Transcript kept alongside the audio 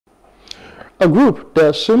A group,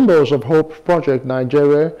 the Symbols of Hope Project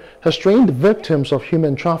Nigeria, has trained victims of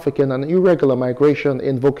human trafficking and irregular migration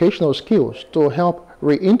in vocational skills to help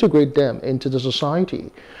reintegrate them into the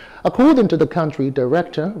society. According to the country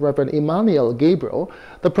director, Reverend Emmanuel Gabriel,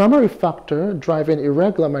 the primary factor driving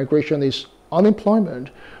irregular migration is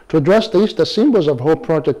unemployment. To address this, the Symbols of Hope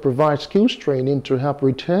project provides skills training to help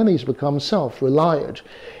returnees become self-reliant.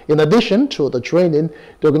 In addition to the training,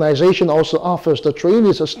 the organization also offers the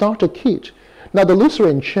trainees a starter kit. Now, the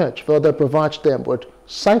Lutheran Church further provides them with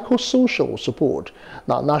psychosocial support.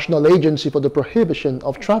 Now, National Agency for the Prohibition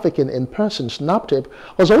of Trafficking in Persons, NAPTIP,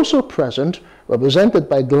 was also present, represented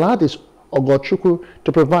by Gladis Ogochukwu,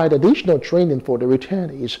 to provide additional training for the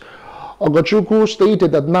returnees. Ogochukwu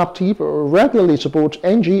stated that NAPTIP regularly supports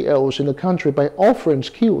NGOs in the country by offering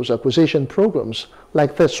skills acquisition programs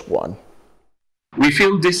like this one. We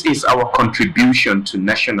feel this is our contribution to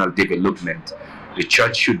national development. The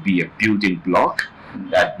church should be a building block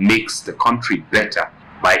that makes the country better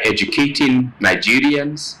by educating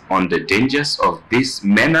Nigerians on the dangers of this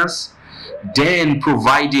menace, then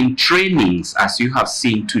providing trainings, as you have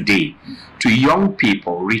seen today, to young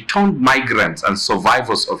people, returned migrants and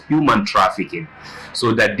survivors of human trafficking,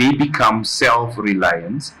 so that they become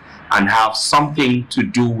self-reliant and have something to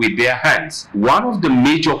do with their hands. One of the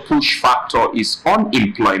major push factors is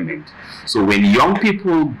unemployment. So when young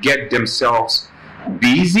people get themselves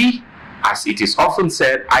busy, as it is often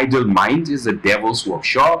said, idle mind is the devil's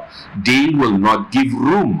workshop, they will not give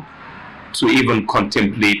room to even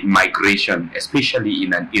contemplate migration, especially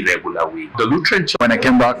in an irregular way. The Lutheran Church. When I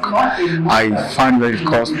came back, I found very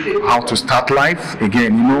difficult how to start life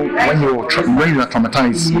again. You know, when you are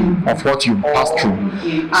traumatized of what you passed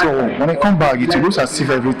through. So when I come back, it looks as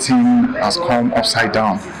if everything has come upside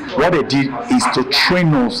down. What they did is to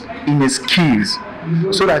train us in the skills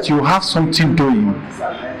so that you have something doing.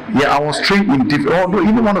 Yeah, I was trained in different,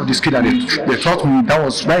 even one of the skills that they taught me,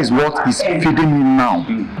 that is what is feeding me now.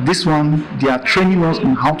 This one, they are training us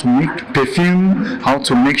in how to make perfume, how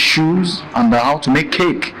to make shoes, and how to make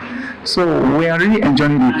cake. So we are really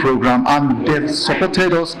enjoying the program, and they've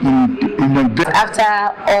supported us in the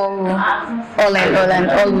After all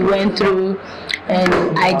we went through,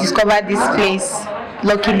 and I discovered this place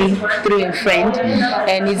luckily through a friend,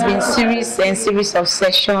 and it's been series of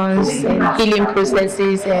sessions and healing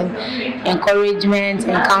processes and encouragement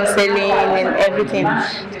and counseling and everything.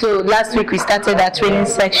 So last week we started our training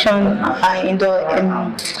section in the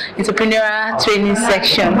entrepreneurial training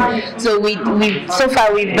section. So so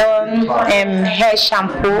far we've done hair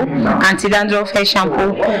shampoo, anti-dandruff hair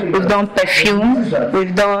shampoo, we've done perfume,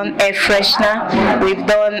 we've done air freshener, we've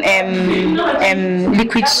done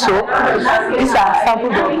liquid soap. These are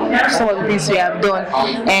some of the things we have done,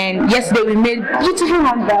 and yesterday we made beautiful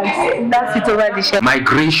handbags. That's it over the shelf.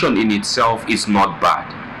 Migration in itself is not bad.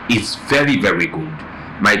 It's very, very good.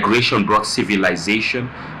 Migration brought civilization,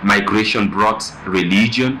 migration brought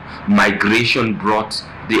religion, migration brought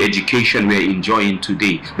the education we're enjoying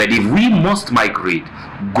today. But if we must migrate,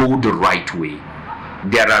 go the right way.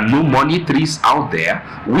 There are no money trees out there.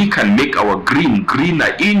 We can make our green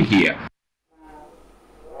greener in here.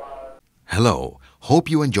 Hello.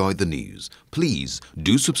 Hope you enjoyed the news. Please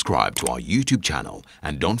do subscribe to our YouTube channel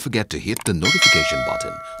and don't forget to hit the notification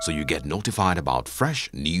button so you get notified about fresh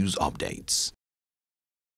news updates.